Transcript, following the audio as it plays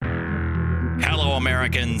fellow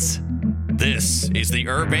Americans. This is the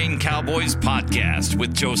Urbane Cowboys podcast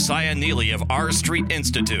with Josiah Neeley of R Street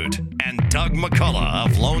Institute and Doug McCullough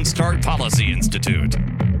of Lone Star Policy Institute.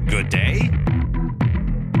 Good day.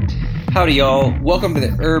 Howdy, y'all. Welcome to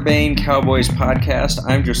the Urbane Cowboys podcast.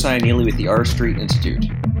 I'm Josiah Neeley with the R Street Institute.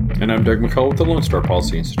 And I'm Doug McCullough with the Lone Star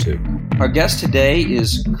Policy Institute. Our guest today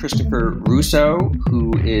is Christopher Rufo,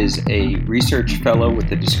 who is a research fellow with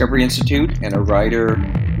the Discovery Institute and a writer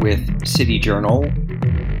with City Journal.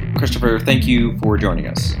 Christopher, thank you for joining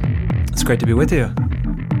us. It's great to be with you.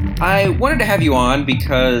 I wanted to have you on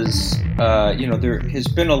because, there has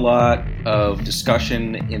been a lot of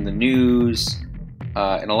discussion in the news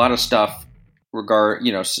and a lot of stuff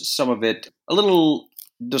some of it a little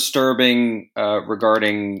disturbing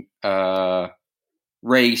regarding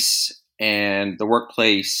race and the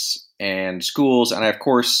workplace and schools. And of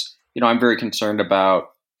course, I'm very concerned about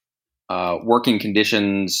working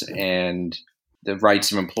conditions and the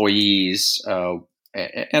rights of employees.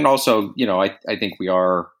 And also, I think we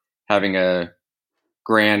are having a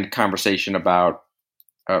grand conversation about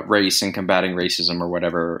race and combating racism or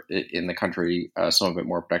whatever in the country, some of it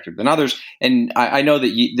more productive than others. And I know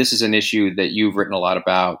that this is an issue that you've written a lot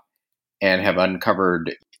about and have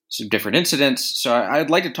uncovered some different incidents. So I'd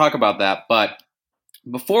like to talk about that. But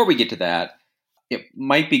before we get to that, it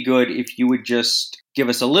might be good if you would just give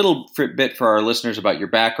us a little bit for our listeners about your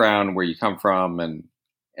background, where you come from,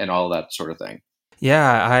 and all that sort of thing.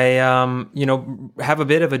 Yeah, I have a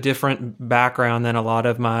bit of a different background than a lot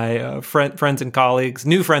of my friends and colleagues,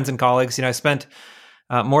 new friends and colleagues. I spent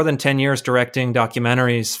more than 10 years directing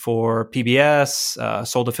documentaries for PBS,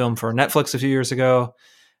 sold a film for Netflix a few years ago,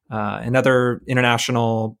 and other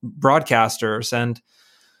international broadcasters. And,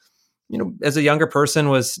 as a younger person,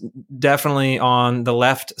 was definitely on the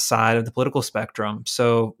left side of the political spectrum.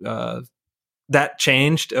 So that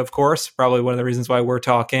changed, of course, probably one of the reasons why we're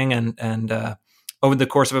talking. And over the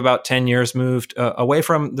course of about 10 years, moved away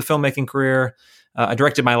from the filmmaking career. I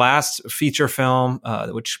directed my last feature film,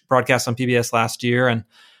 which broadcast on PBS last year. And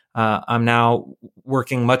I'm now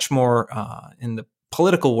working much more in the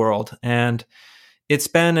political world. And it's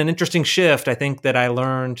been an interesting shift. I think that I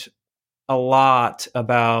learned a lot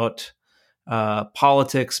about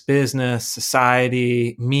politics, business,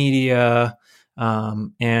 society, media,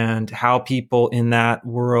 and how people in that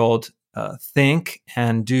world think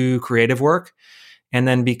and do creative work. And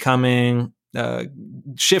then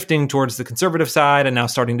shifting towards the conservative side, and now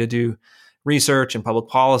starting to do research and public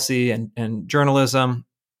policy and journalism,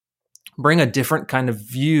 bring a different kind of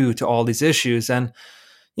view to all these issues, and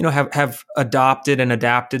have adopted and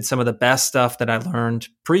adapted some of the best stuff that I learned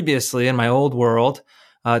previously in my old world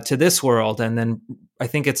to this world. And then I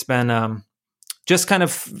think it's been just kind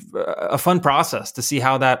of a fun process to see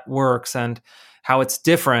how that works and how it's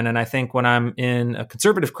different. And I think when I'm in a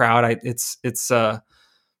conservative crowd, it's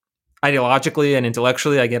ideologically and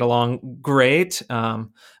intellectually, I get along great.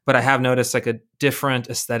 But I have noticed like a different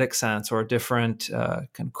aesthetic sense or a different kind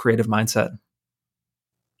of creative mindset.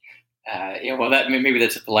 That maybe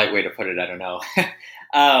that's a polite way to put it. I don't know.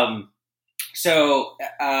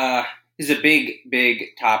 This is a big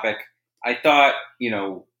topic. I thought,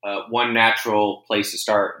 one natural place to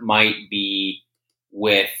start might be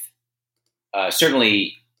with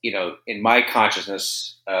certainly, in my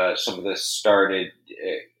consciousness, some of this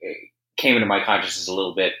came into my consciousness a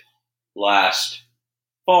little bit last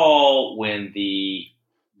fall when the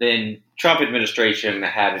then Trump administration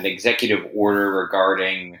had an executive order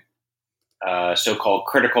regarding so-called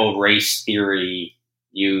critical race theory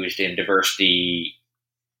used in diversity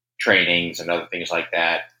trainings and other things like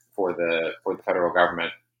that for the federal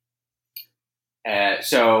government.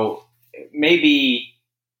 So maybe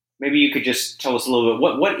you could just tell us a little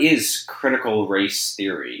bit, what is critical race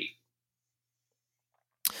theory?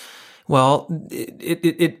 Well,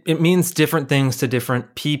 it means different things to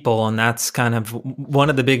different people, and that's kind of one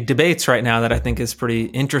of the big debates right now that I think is pretty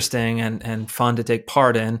interesting and fun to take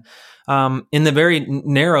part in. In the very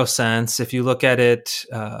narrow sense, if you look at it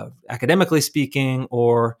academically speaking,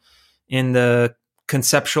 or in the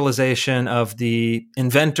conceptualization of the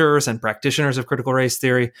inventors and practitioners of critical race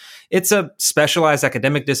theory, it's a specialized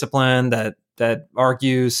academic discipline that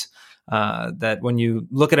argues that when you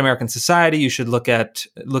look at American society, you should look at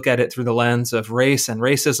it through the lens of race and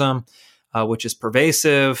racism, which is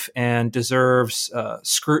pervasive and deserves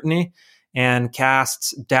scrutiny and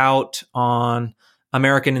casts doubt on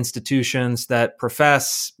American institutions that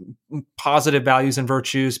profess positive values and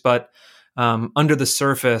virtues, but under the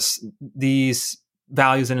surface, these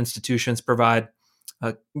values and institutions provide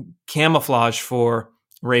camouflage for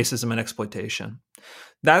racism and exploitation.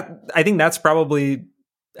 I think that's probably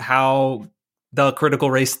how the critical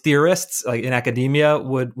race theorists, like in academia,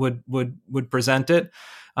 would present it.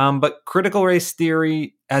 But critical race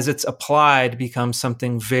theory, as it's applied, becomes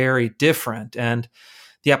something very different. And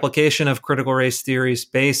the application of critical race theory's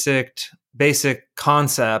basic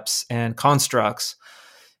concepts and constructs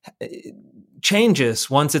changes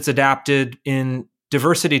once it's adapted in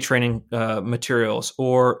diversity training materials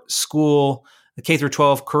or school K through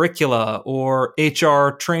 12 curricula or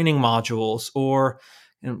HR training modules or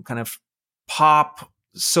kind of pop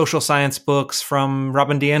social science books from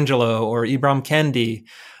Robin DiAngelo or Ibram Kendi.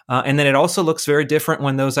 And then it also looks very different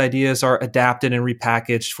when those ideas are adapted and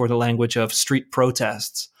repackaged for the language of street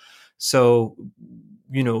protests. So,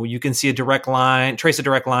 you can see trace a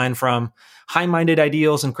direct line from high-minded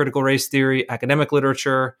ideals in critical race theory, academic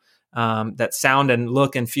literature that sound and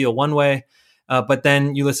look and feel one way. But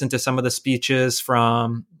then you listen to some of the speeches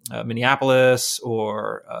from Minneapolis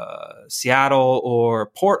or Seattle or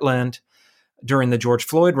Portland during the George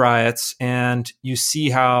Floyd riots, and you see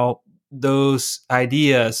how those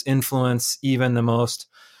ideas influence even the most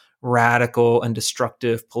radical and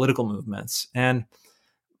destructive political movements. And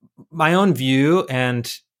my own view, and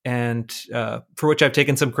for which I've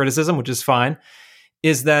taken some criticism, which is fine,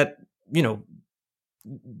 is that,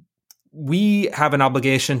 we have an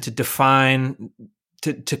obligation to define,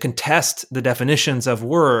 to contest the definitions of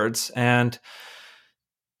words. And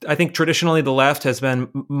I think traditionally the left has been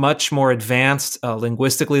much more advanced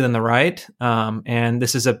linguistically than the right. And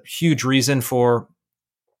this is a huge reason for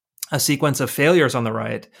a sequence of failures on the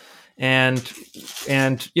right. And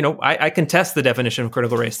I contest the definition of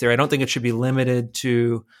critical race theory. I don't think it should be limited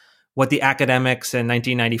to what the academics in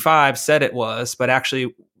 1995 said it was, but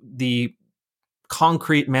actually the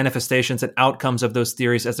concrete manifestations and outcomes of those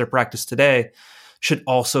theories as they're practiced today should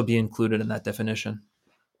also be included in that definition.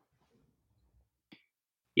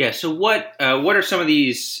 Yeah. So what are some of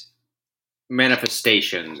these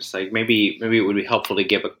manifestations? Like maybe it would be helpful to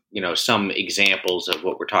give some examples of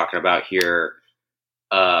what we're talking about here.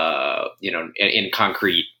 In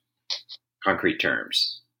concrete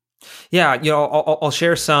terms. Yeah, I'll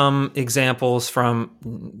share some examples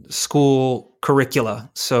from school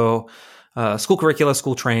curricula. So, school curricula,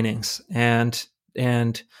 school trainings, and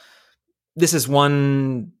this is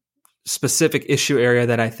one specific issue area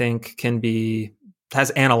that I think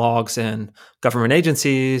has analogs in government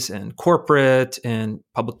agencies and corporate and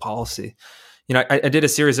public policy. I did a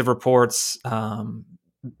series of reports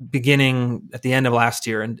beginning at the end of last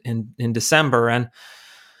year in December, and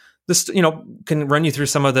this can run you through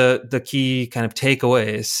some of the key kind of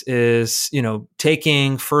takeaways. Is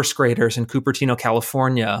taking first graders in Cupertino,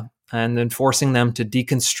 California, and then forcing them to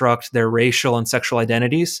deconstruct their racial and sexual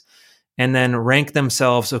identities and then rank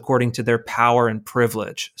themselves according to their power and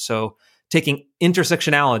privilege. So taking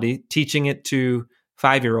intersectionality, teaching it to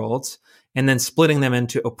 5-year-olds, and then splitting them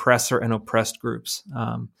into oppressor and oppressed groups.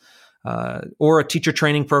 Or a teacher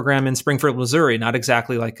training program in Springfield, Missouri, not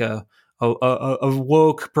exactly like a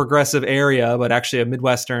woke progressive area, but actually a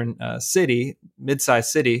Midwestern mid-sized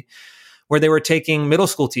city, where they were taking middle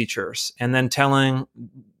school teachers and then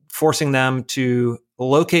forcing them to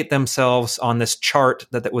locate themselves on this chart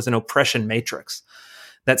that was an oppression matrix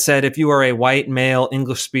that said, if you are a white, male,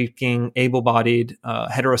 English-speaking, able-bodied,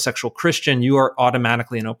 heterosexual Christian, you are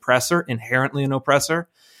automatically an oppressor, inherently an oppressor.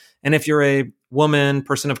 And if you're a woman,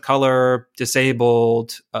 person of color,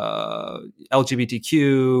 disabled,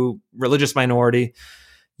 LGBTQ, religious minority,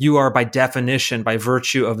 you are by definition, by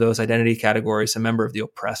virtue of those identity categories, a member of the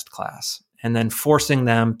oppressed class. And then forcing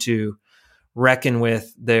them to reckon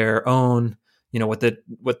with their own, what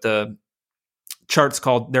the charts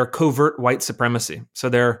called their covert white supremacy. So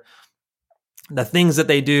they're the things that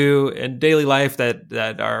they do in daily life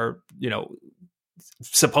that are,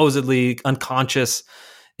 supposedly unconscious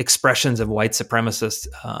expressions of white supremacist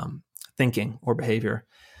thinking or behavior.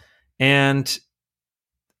 And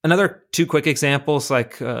another 2 quick examples,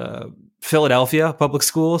 like Philadelphia public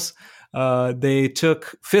schools, they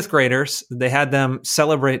took 5th graders, they had them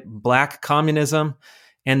celebrate Black communism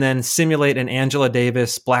and then simulate an Angela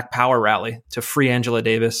Davis Black Power rally to free Angela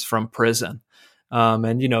Davis from prison.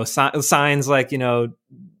 And, signs like,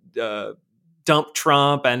 dump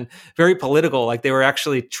Trump, and very political, like they were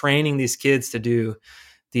actually training these kids to do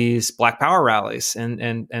these Black Power rallies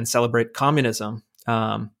and celebrate communism.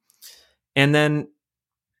 And then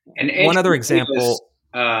one other example.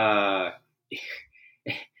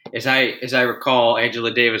 As I recall,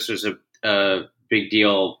 Angela Davis was a big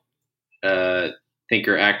deal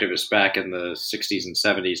thinker, activist back in the 60s and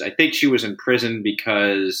 70s. I think she was in prison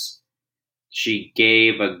because she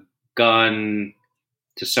gave a gun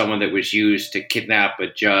to someone that was used to kidnap a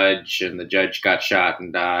judge, and the judge got shot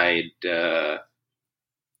and died.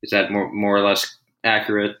 Is that more or less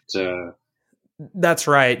accurate? That's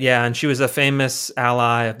right. Yeah. And she was a famous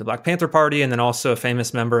ally of the Black Panther Party and then also a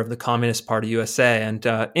famous member of the Communist Party USA. And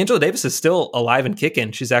Angela Davis is still alive and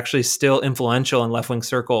kicking. She's actually still influential in left-wing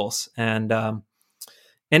circles. And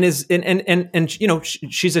you know,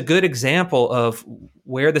 she's a good example of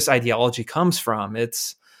where this ideology comes from.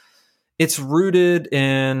 It's rooted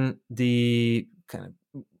in the kind of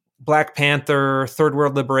Black Panther, Third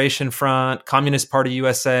World Liberation Front, Communist Party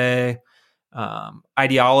USA,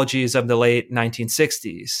 ideologies of the late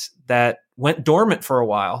 1960s that went dormant for a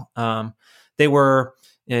while. They were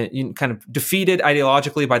kind of defeated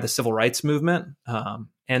ideologically by the civil rights movement,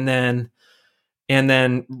 and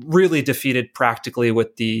then really defeated practically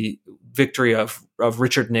with the victory of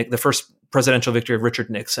the first presidential victory of Richard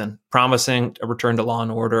Nixon, promising a return to law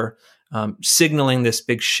and order, signaling this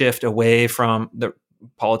big shift away from the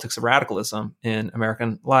politics of radicalism in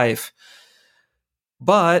American life.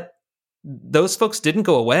 But those folks didn't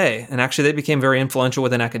go away, and actually they became very influential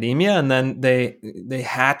within academia, and then they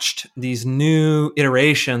hatched these new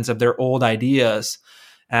iterations of their old ideas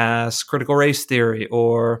as critical race theory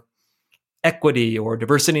or equity or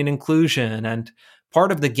diversity and inclusion. And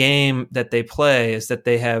part of the game that they play is that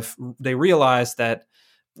they realize that,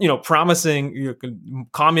 you know, promising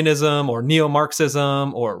communism or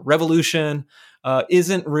neo-Marxism or revolution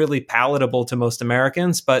isn't really palatable to most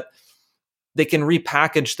Americans, but they can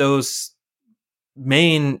repackage those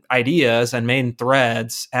main ideas and main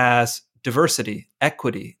threads as diversity,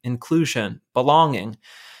 equity, inclusion, belonging,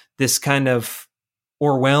 this kind of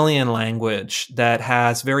Orwellian language that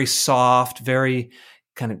has very soft, very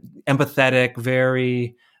kind of empathetic,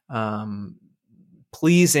 very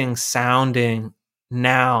pleasing sounding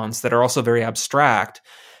nouns that are also very abstract.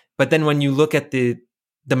 But then when you look at the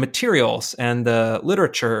materials and the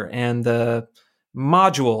literature and the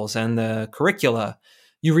modules and the curricula,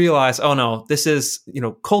 you realize, oh no, this is, you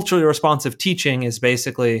know, culturally responsive teaching is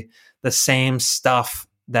basically the same stuff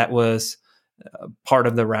that was part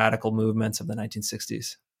of the radical movements of the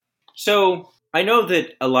 1960s. So I know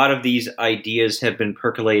that a lot of these ideas have been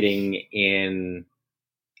percolating in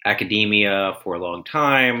academia for a long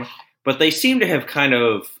time, but they seem to have kind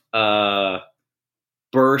of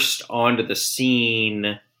burst onto the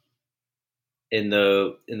scene in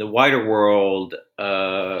the wider world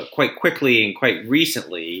quite quickly and quite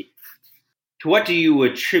recently. To what do you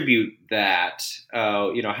attribute that?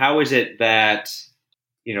 You know, how is it that,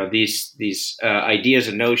 you know, these ideas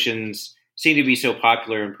and notions seem to be so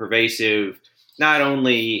popular and pervasive, not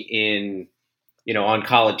only in, you know, on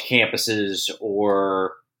college campuses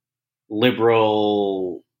or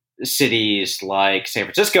liberal cities like San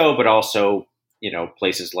Francisco, but also, you know,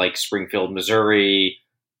 places like Springfield, Missouri,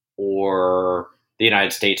 or the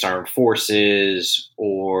United States Armed Forces,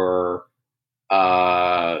 or,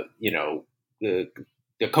 you know, the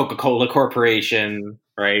Coca-Cola Corporation,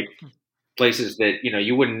 right? Places that, you know,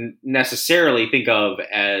 you wouldn't necessarily think of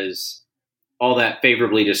as all that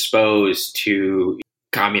favorably disposed to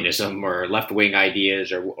communism or left-wing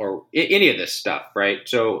ideas or any of this stuff, right?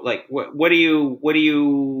 So, like, what do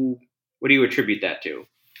you attribute that to?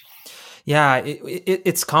 Yeah,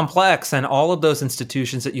 it's complex, and all of those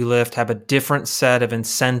institutions that you lift have a different set of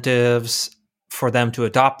incentives for them to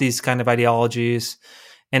adopt these kind of ideologies,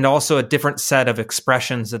 and also a different set of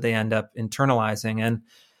expressions that they end up internalizing. And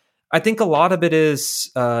I think a lot of it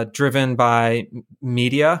is driven by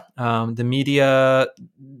media. The media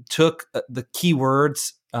took the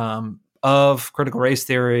keywords of critical race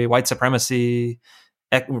theory, white supremacy,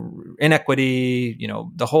 inequity, you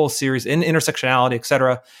know, the whole series, intersectionality, et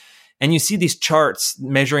cetera. And you see these charts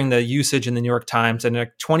measuring the usage in the New York Times, and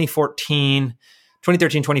like 2013,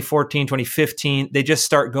 2014, 2015, they just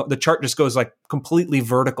the chart just goes like completely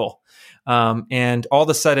vertical. And all of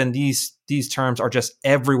a sudden these terms are just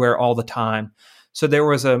everywhere all the time. So there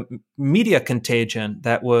was a media contagion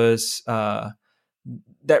that was,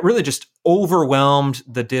 that really just overwhelmed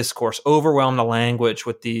the discourse, overwhelmed the language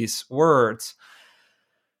with these words.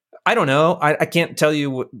 I don't know. I can't tell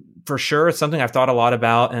you for sure. It's something I've thought a lot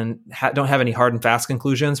about and don't have any hard and fast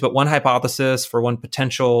conclusions. But one hypothesis for one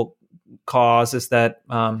potential cause is that,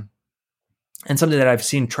 and something that I've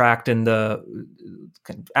seen tracked in the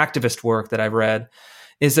kind of activist work that I've read,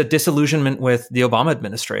 is a disillusionment with the Obama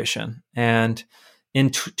administration. And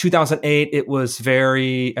in 2008, it was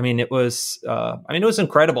it was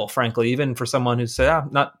incredible, frankly, even for someone who said,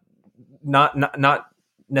 not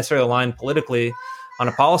necessarily aligned politically on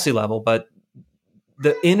a policy level, but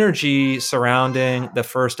the energy surrounding the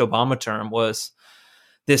first Obama term was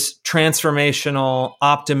this transformational,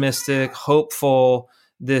 optimistic, hopeful,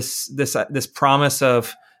 this promise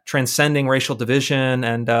of transcending racial division,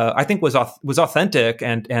 and I think was authentic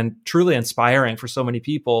and truly inspiring for so many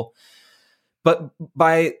people. But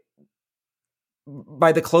by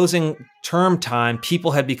the closing term time,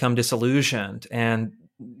 people had become disillusioned, and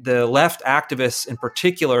the left activists in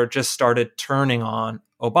particular just started turning on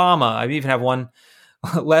Obama. I even have one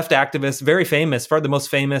left activist, very famous, probably the most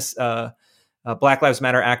famous Black Lives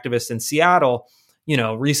Matter activist in Seattle,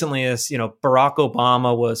 recently as, Barack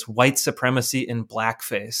Obama was white supremacy in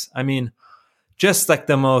blackface. I mean, just like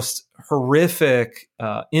the most horrific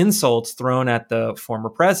insults thrown at the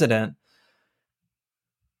former president.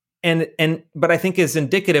 But I think is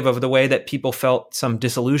indicative of the way that people felt some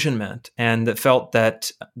disillusionment, and that felt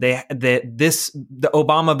that the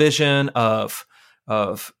Obama vision of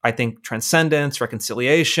I think transcendence,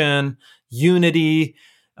 reconciliation, unity.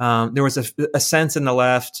 There was a sense in the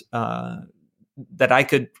left that I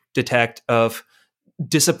could detect of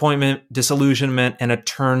disappointment, disillusionment, and a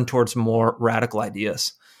turn towards more radical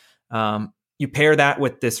ideas. You pair that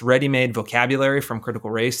with this ready-made vocabulary from critical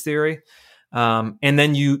race theory. And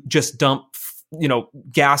then you just dump,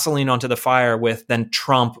 gasoline onto the fire with then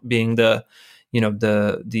Trump being the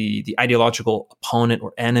ideological opponent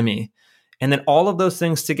or enemy. And then all of those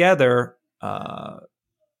things together, I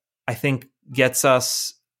think gets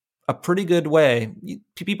us a pretty good way.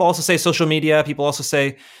 People also say social media. People also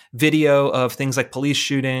say video of things like police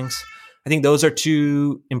shootings. I think those are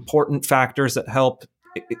two important factors that help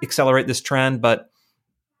accelerate this trend. But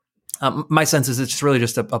my sense is it's really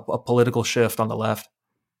just a political shift on the left.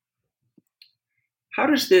 How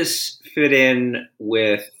does this fit in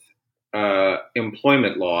with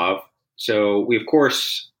employment law? So we, of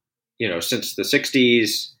course, since the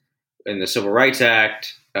 60s in the Civil Rights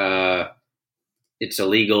Act, it's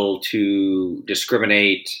illegal to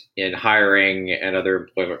discriminate in hiring and other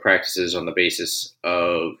employment practices on the basis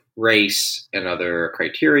of race and other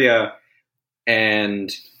criteria.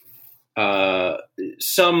 And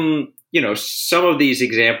some of these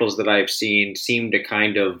examples that I've seen seem to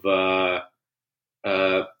kind of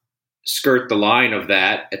skirt the line of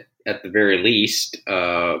that at the very least.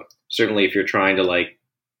 Certainly if you're trying to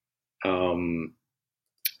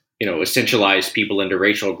essentialize people into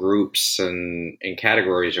racial groups and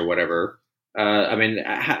categories or whatever. I mean,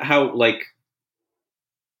 how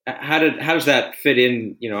does that fit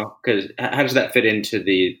in? Because how does that fit into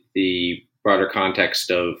the broader context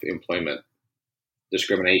of employment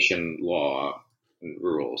discrimination law and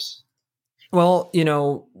rules? Well,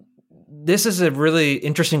 this is a really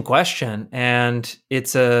interesting question, and it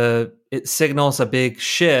signals a big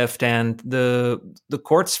shift. And the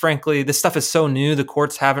courts, frankly, this stuff is so new, the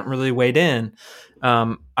courts haven't really weighed in.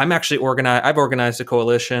 I've organized a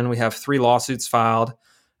coalition. We have 3 lawsuits filed.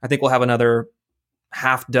 I think we'll have another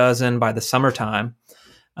half dozen by the summertime.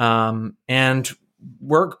 And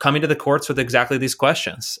we're coming to the courts with exactly these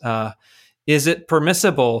questions. Is it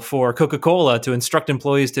permissible for Coca-Cola to instruct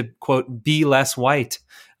employees to, quote, be less white?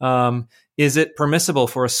 Is it permissible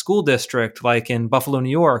for a school district like in Buffalo, New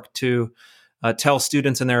York, to tell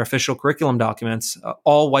students in their official curriculum documents,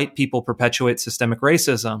 all white people perpetuate systemic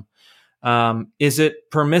racism? Is it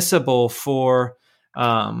permissible to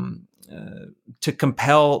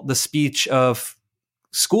compel the speech of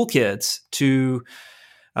school kids to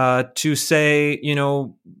say,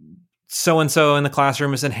 so-and-so in the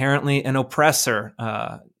classroom is inherently an oppressor?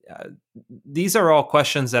 These are all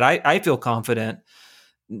questions that I feel confident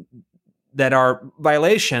that are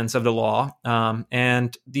violations of the law.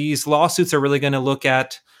 And these lawsuits are really going to look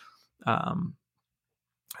at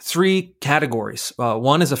 3 categories.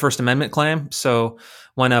 One is a First Amendment claim. So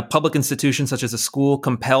when a public institution such as a school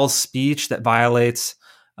compels speech that violates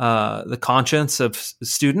the conscience of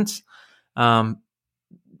students,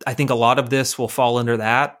 I think a lot of this will fall under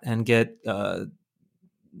that and get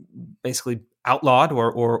basically outlawed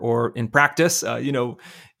or in practice,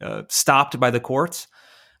 stopped by the courts.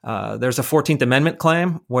 There's a 14th Amendment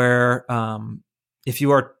claim where if you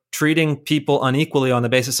are treating people unequally on the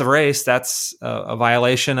basis of race, that's a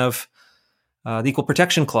violation of the Equal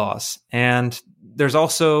Protection Clause. And there's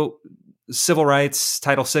also civil rights,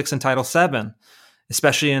 Title VI and Title VII,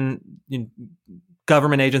 especially in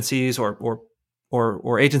government agencies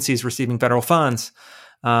or agencies receiving federal funds.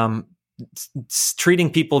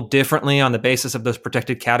 Treating people differently on the basis of those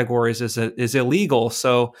protected categories is illegal.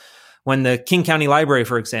 So when the King County Library,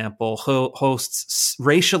 for example, hosts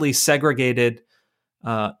racially segregated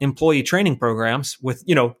employee training programs with,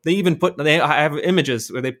 they have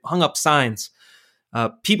images where they hung up signs,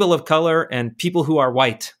 people of color and people who are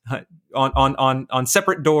white on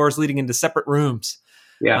separate doors leading into separate rooms.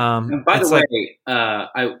 Yeah. And by the it's way,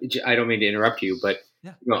 I don't mean to interrupt you, but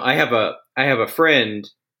Yeah. I have a friend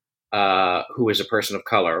who is a person of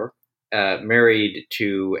color, married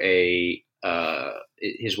to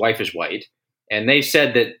his wife is white, and they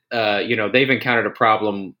said that they've encountered a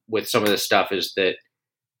problem with some of this stuff is that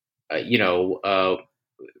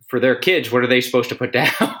for their kids, what are they supposed to put down?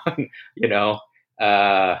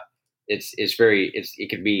 It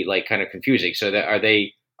can be like kind of confusing. So that are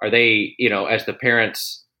they as the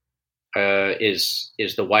parents,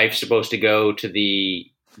 is the wife supposed to go to the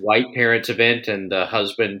white parents event and the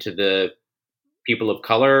husband to the people of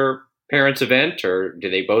color parents event, or do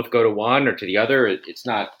they both go to one or to the other? It's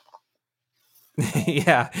not.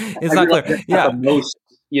 Yeah, it's not clear. Yeah,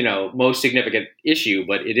 the most significant issue,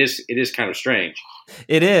 but it is kind of strange.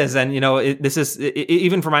 It is. And, this is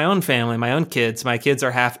even for my own family, my own kids. My kids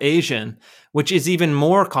are half Asian, which is even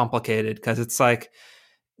more complicated because it's like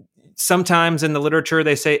sometimes in the literature,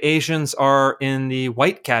 they say Asians are in the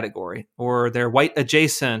white category or they're white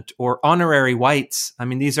adjacent or honorary whites. I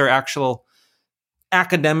mean, these are actual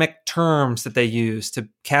academic terms that they use to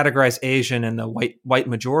categorize Asian in the white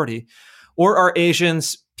majority. Or are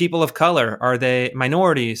Asians people of color? Are they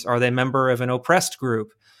minorities? Are they a member of an oppressed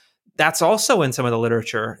group? That's also in some of the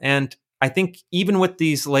literature. And I think even with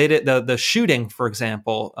these the shooting, for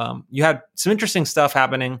example, you had some interesting stuff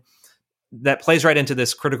happening that plays right into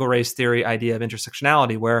this critical race theory idea of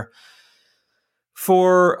intersectionality, where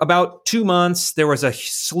for about 2 months, there was a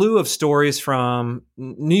slew of stories from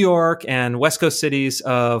New York and West Coast cities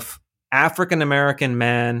of African-American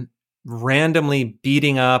men randomly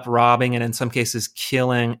beating up, robbing, and in some cases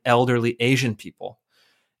killing elderly Asian people.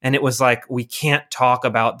 And it was like, we can't talk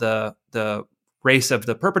about the race of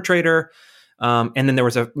the perpetrator. And then there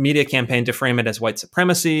was a media campaign to frame it as white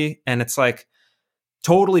supremacy. And it's like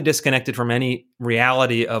totally disconnected from any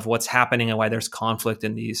reality of what's happening and why there's conflict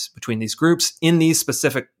between these groups in these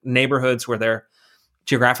specific neighborhoods where they're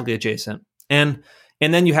geographically adjacent. And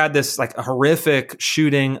then you had this like a horrific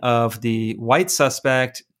shooting of the white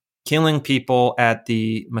suspect killing people at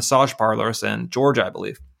the massage parlors in Georgia, I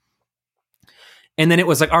believe. And then it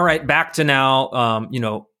was like, all right, back to now,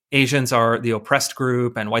 Asians are the oppressed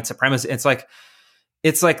group and white supremacy. It's like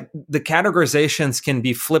the categorizations can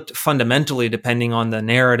be flipped fundamentally depending on the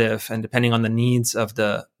narrative and depending on the needs of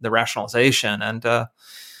the rationalization. And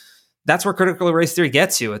that's where critical race theory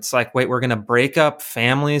gets you. It's like, wait, we're going to break up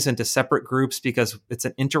families into separate groups because it's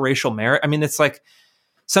an interracial marriage. I mean, it's like,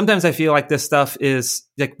 sometimes I feel like this stuff is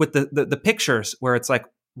like with the pictures where it's like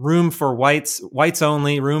room for whites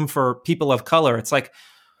only, room for people of color. It's like,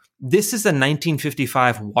 this is a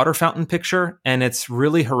 1955 water fountain picture and it's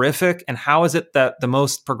really horrific. And how is it that the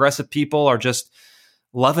most progressive people are just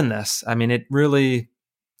loving this? I mean, it really,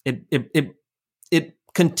 it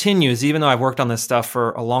continues, even though I've worked on this stuff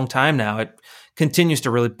for a long time now, it continues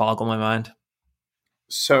to really boggle my mind.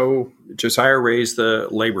 So Josiah raised the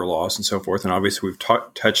labor laws and so forth, and obviously we've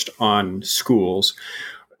touched on schools.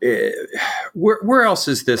 Where else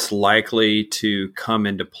is this likely to come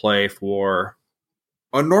into play for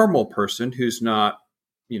a normal person who's not,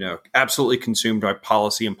 absolutely consumed by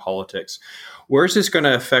policy and politics? Where is this going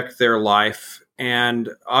to affect their life? And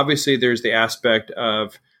obviously there's the aspect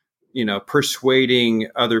of, persuading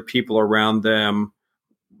other people around them,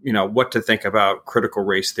 what to think about critical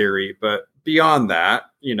race theory. But beyond that,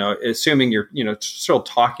 assuming you're, still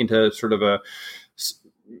talking to sort of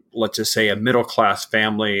let's just say a middle-class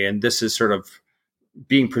family, and this is sort of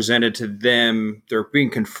being presented to them, they're being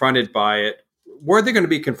confronted by it. Where are they going to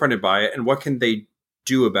be confronted by it, and what can they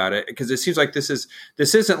do about it? Because it seems like this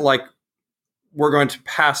isn't like we're going to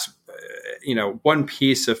pass, one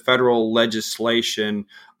piece of federal legislation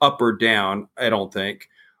up or down. I don't think.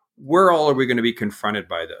 Where all are we going to be confronted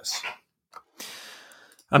by this?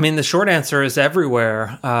 I mean, the short answer is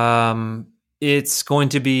everywhere. It's going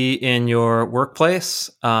to be in your workplace.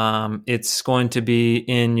 It's going to be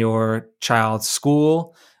in your child's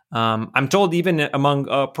school. I'm told even among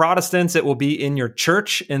Protestants, it will be in your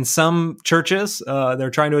church. In some churches, they're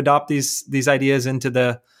trying to adopt these ideas into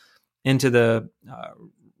the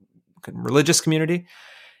religious community.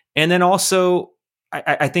 And then also,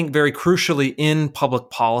 I think very crucially in public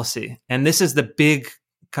policy. And this is the big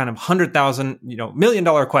kind of $100,000, $1 million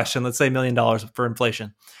question. Let's say $1 million for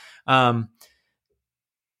inflation.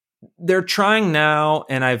 They're trying now,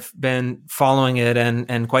 and I've been following it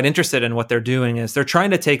and quite interested in what they're doing, is they're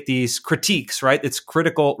trying to take these critiques, right? It's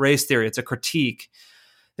critical race theory. It's a critique.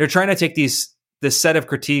 They're trying to take this set of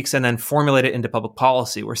critiques and then formulate it into public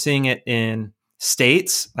policy. We're seeing it in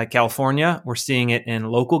states like California. We're seeing it in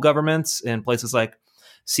local governments in places like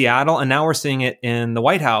Seattle, and now we're seeing it in the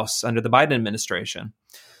White House under the Biden administration.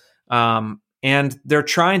 And they're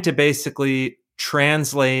trying to basically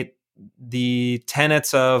translate the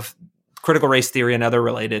tenets of critical race theory and other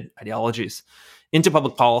related ideologies into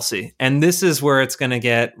public policy. And this is where it's going to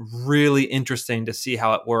get really interesting to see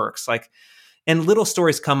how it works. And little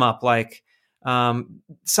stories come up, like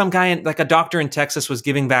some guy, like a doctor in Texas, was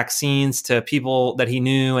giving vaccines to people that he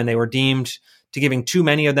knew, and they were deemed to giving too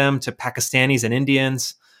many of them to Pakistanis and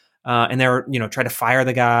Indians. And they were, trying to fire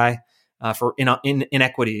the guy for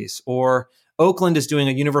inequities. Or Oakland is doing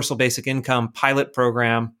a universal basic income pilot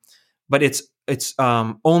program, but it's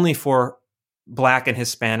only for Black and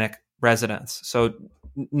Hispanic residents. So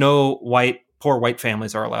no poor white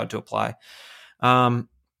families are allowed to apply. And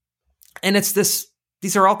it's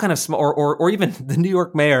these are all kind of small, or even the New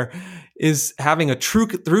York mayor is having a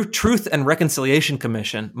Truth and Reconciliation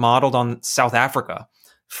Commission modeled on South Africa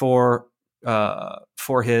for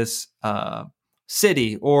his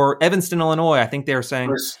city. Or Evanston, Illinois, I think they're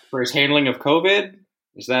saying for his handling of COVID.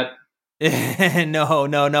 Is that? No.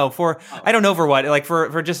 I don't know for what, like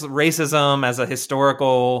for just racism as a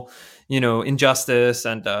historical, injustice.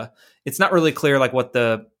 And it's not really clear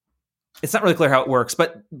it's not really clear how it works,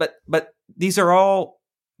 but these are all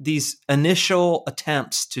these initial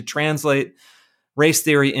attempts to translate race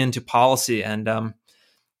theory into policy. And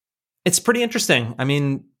it's pretty interesting. I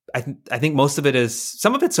mean, I think most of it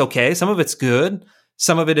some of it's okay. Some of it's good.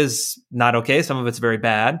 Some of it is not okay. Some of it's very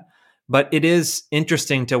bad. But it is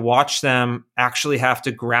interesting to watch them actually have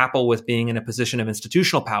to grapple with being in a position of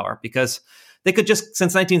institutional power, because they could just,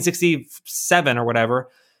 since 1967 or whatever,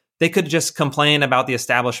 they could just complain about the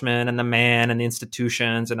establishment and the man and the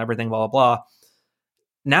institutions and everything, blah, blah, blah.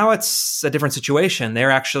 Now it's a different situation.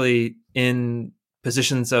 They're actually in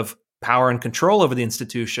positions of power and control over the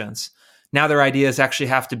institutions. Now their ideas actually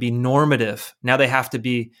have to be normative. Now they have to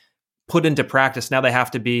be put into practice. Now they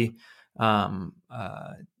have to be turned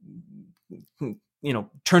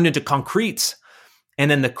into concretes.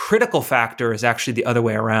 And then the critical factor is actually the other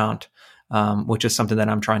way around, which is something that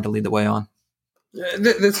I'm trying to lead the way on.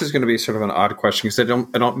 This is going to be sort of an odd question, because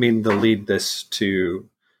I don't mean to lead this to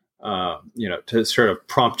to sort of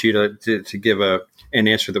prompt you to give an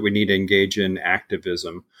answer that we need to engage in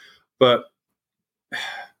activism. But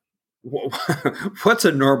what's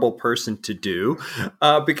a normal person to do?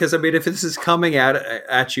 Because I mean, if this is coming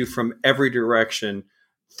at you from every direction,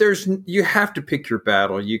 you have to pick your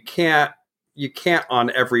battle. You can't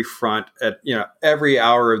on every front at every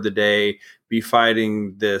hour of the day be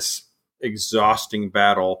fighting this exhausting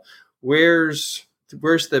battle. Where's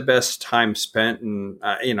the best time spent? And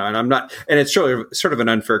and I'm not, and it's sort of an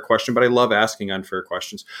unfair question, but I love asking unfair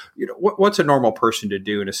questions. What's a normal person to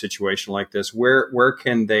do in a situation like this? Where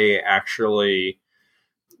can they actually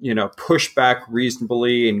push back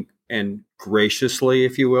reasonably and graciously,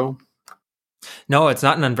 if you will? No, it's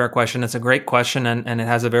not an unfair question. It's a great question, and it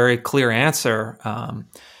has a very clear answer.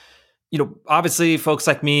 Obviously, folks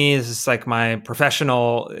like me, this is like my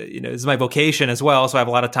professional, this is my vocation as well. So I have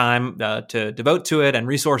a lot of time to devote to it and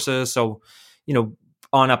resources. So,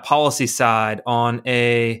 on a policy side, on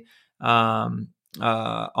a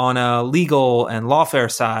legal and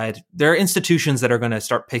lawfare side, there are institutions that are going to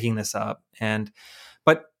start picking this up.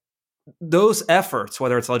 But those efforts,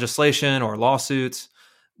 whether it's legislation or lawsuits,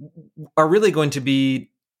 are really going to be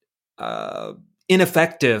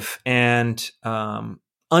ineffective and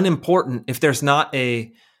unimportant if there's not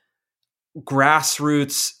a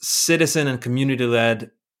grassroots citizen and community-led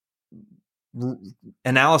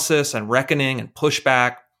analysis and reckoning and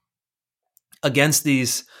pushback against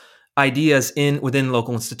these ideas within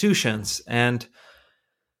local institutions. And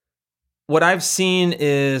what I've seen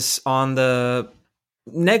is, on the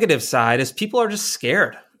negative side, is people are just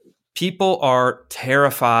scared. People are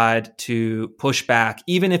terrified to push back,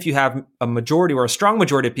 even if you have a majority or a strong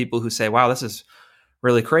majority of people who say, wow, this is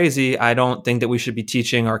really crazy. I don't think that we should be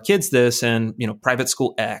teaching our kids this in, private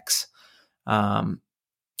school X.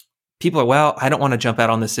 People are, well, I don't want to jump out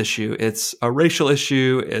on this issue. It's a racial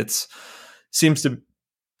issue. It seems to,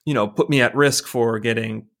 put me at risk for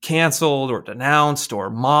getting canceled or denounced or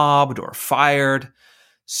mobbed or fired.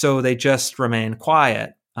 So they just remain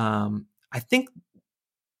quiet. I think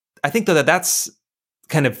though that's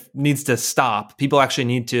kind of needs to stop. People actually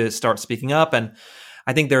need to start speaking up, and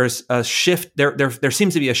I think there's a shift. There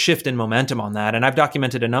seems to be a shift in momentum on that, and I've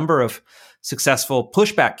documented a number of successful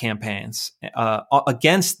pushback campaigns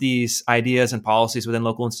against these ideas and policies within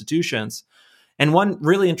local institutions. And one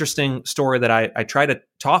really interesting story that I try to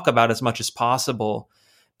talk about as much as possible,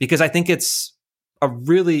 because I think it's a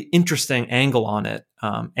really interesting angle on it,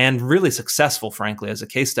 and really successful, frankly, as a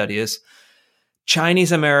case study, is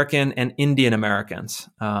Chinese American and Indian Americans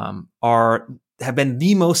have been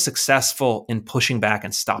the most successful in pushing back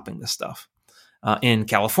and stopping this stuff. In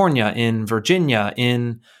California, in Virginia,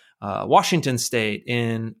 in Washington State,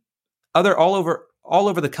 in all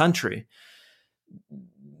over the country.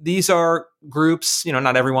 These are groups,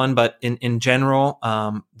 not everyone, but in general,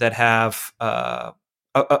 that have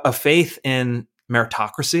a faith in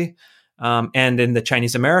meritocracy, and in the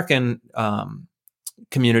Chinese American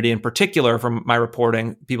community in particular. From my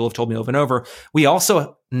reporting, people have told me over and over, we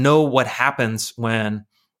also know what happens when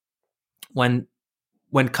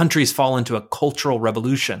countries fall into a cultural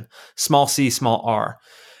revolution, small c, small r,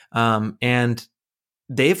 and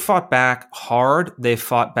they've fought back hard. They've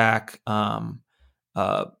fought back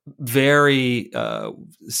very,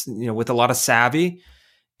 with a lot of savvy,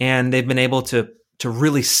 and they've been able to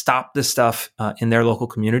really stop this stuff in their local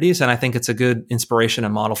communities. And I think it's a good inspiration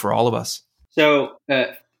and model for all of us. So,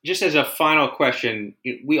 just as a final question,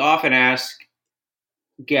 we often ask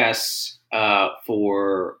guests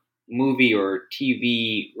for movie or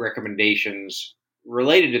TV recommendations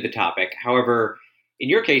related to the topic. However, in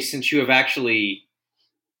your case, since you have actually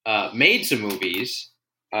made some movies,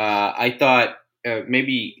 I thought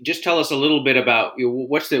maybe just tell us a little bit about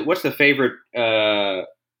what's the favorite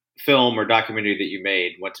film or documentary that you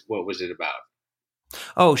made. What was it about?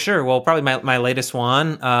 Oh, sure. Well, probably my latest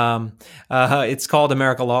one. It's called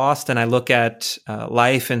America Lost, and I look at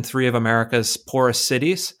life in three of America's poorest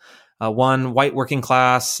cities. One white working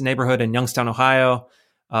class neighborhood in Youngstown, Ohio,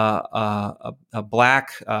 a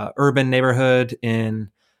black urban neighborhood in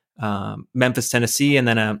Memphis, Tennessee, and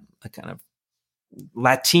then a kind of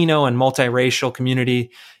Latino and multiracial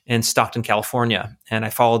community in Stockton, California. And I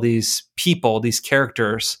follow these people, these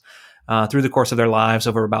characters, through the course of their lives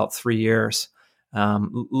over about 3 years,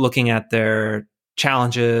 looking at their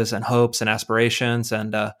challenges and hopes and aspirations.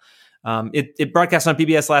 And it broadcast on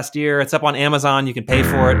PBS last year. It's up on Amazon. You can pay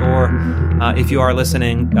for it, or if you are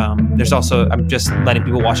listening, there's also, I'm just letting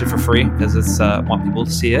people watch it for free because it's want people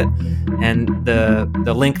to see it. And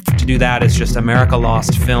the link to do that is just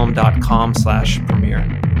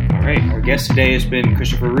americalostfilm.com/premiere. All right. Our guest today has been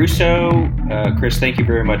Christopher Rufo. Chris, thank you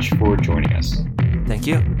very much for joining us. Thank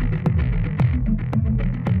you.